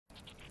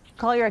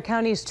Collier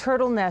County's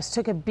turtle nest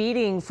took a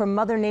beating from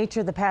Mother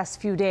Nature the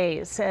past few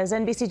days. As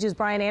NBC2's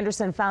Brian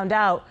Anderson found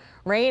out,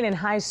 rain and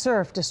high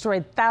surf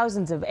destroyed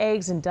thousands of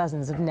eggs and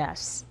dozens of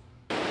nests.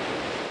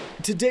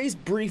 Today's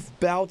brief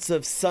bouts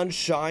of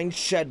sunshine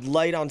shed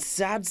light on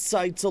sad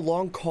sights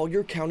along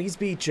Collier County's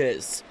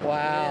beaches.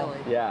 Wow.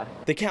 Really? Yeah.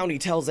 The county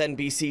tells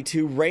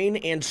NBC2 rain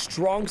and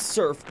strong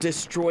surf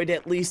destroyed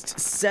at least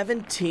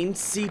 17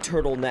 sea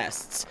turtle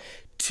nests.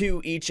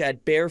 2 each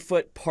at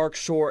Barefoot, Park,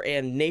 Shore,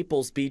 and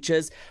Naples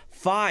Beaches,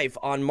 5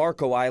 on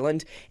Marco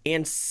Island,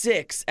 and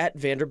 6 at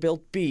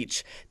Vanderbilt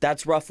Beach.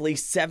 That's roughly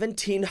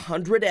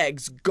 1,700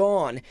 eggs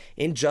gone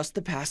in just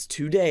the past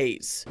 2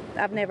 days.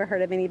 I've never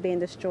heard of any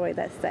being destroyed.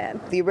 That's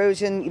sad. The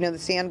erosion, the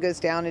sand goes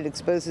down, it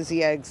exposes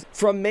the eggs.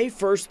 From May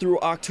 1st through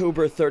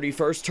October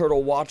 31st,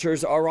 turtle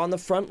watchers are on the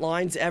front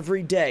lines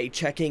every day,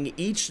 checking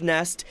each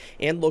nest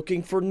and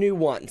looking for new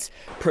ones.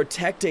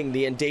 Protecting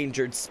the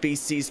endangered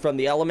species from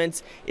the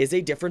elements is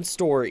a different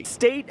story.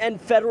 State and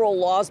federal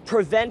laws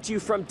prevent you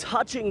from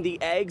touching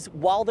the eggs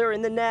while they're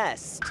in the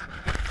nest,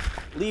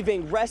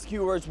 leaving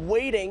rescuers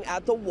waiting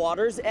at the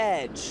water's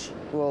edge.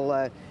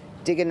 We'll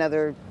dig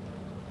another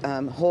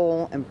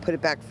hole and put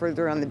it back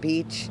further on the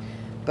beach,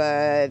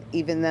 but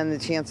even then the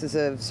chances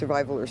of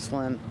survival are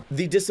slim.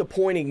 The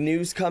disappointing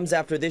news comes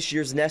after this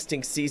year's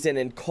nesting season,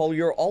 and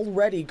Collier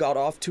already got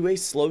off to a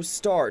slow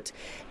start.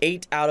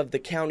 8 out of the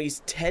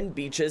county's 10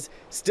 beaches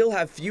still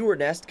have fewer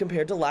nests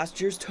compared to last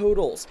year's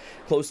totals,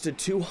 close to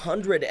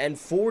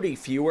 240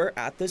 fewer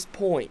at this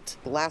point.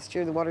 Last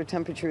year the water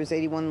temperature was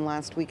 81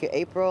 last week of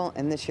April,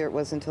 and this year it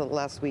was until the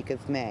last week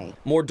of May.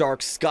 More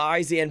dark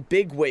skies and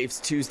big waves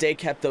Tuesday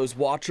kept those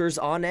watchers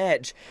on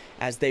edge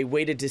as they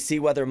waited to see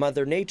whether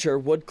Mother Nature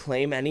would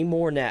claim any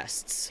more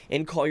nests.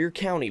 In Collier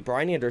County,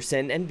 Brian Anderson,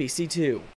 NBC2.